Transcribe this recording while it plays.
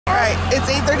It's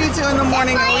 8:32 in the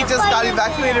morning and we just got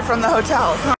evacuated from the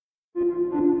hotel.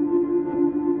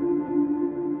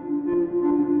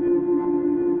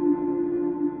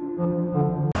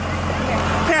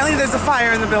 Apparently there's a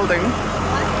fire in the building.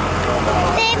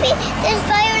 Baby, there's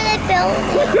fire in the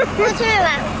building. Let's turn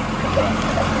around.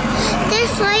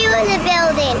 There's fire in the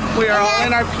building. We are all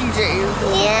in our PJs.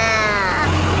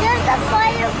 Yeah. There's the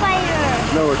firefighter.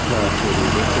 No, it's not.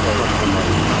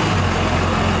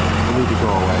 We need to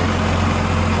go away.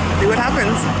 See what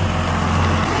happens.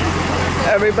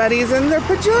 Everybody's in their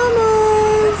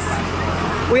pajamas.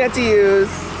 We had to use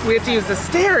the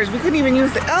stairs. We couldn't even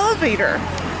use the elevator.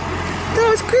 That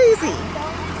was crazy.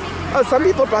 Oh, some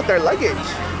people brought their luggage.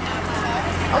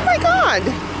 Oh my God.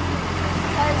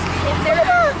 Look at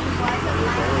that.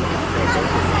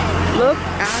 Look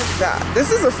at that.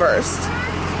 This is a first.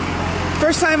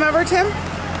 First time ever, Tim?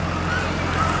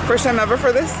 First time ever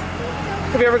for this?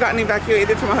 Have you ever gotten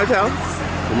evacuated from a hotel?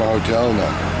 From a hotel, no.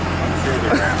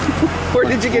 Where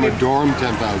did you get it? From a dorm,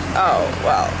 10,000. Oh,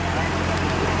 well.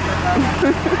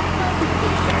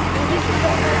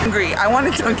 Hungry. I want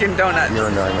a Dunkin' Donuts. No.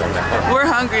 We're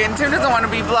hungry and Tim doesn't want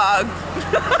to be vlogged.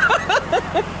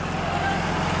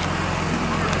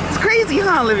 It's crazy,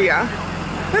 huh, Olivia?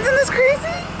 Isn't this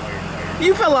crazy?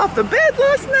 You fell off the bed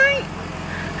last night?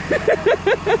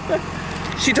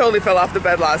 She totally fell off the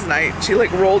bed last night. She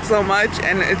like rolled so much,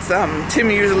 and it's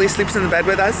Tim usually sleeps in the bed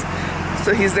with us,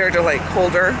 so he's there to like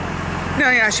hold her.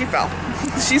 No, yeah, she fell.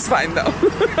 She's fine though.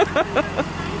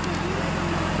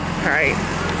 All right,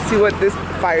 see what this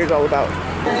fire's all about.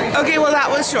 Okay, well that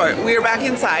was short. We are back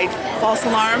inside. False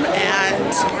alarm,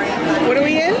 and what are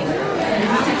we in?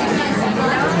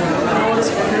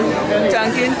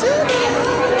 Dunkin' Donuts.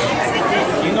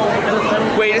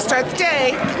 Way to start the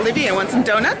day. Olivia, want some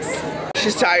donuts?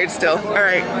 She's tired still. All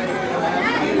right,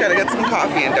 gotta get some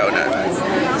coffee and donuts.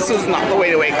 This was not the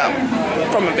way to wake up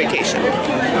from a vacation.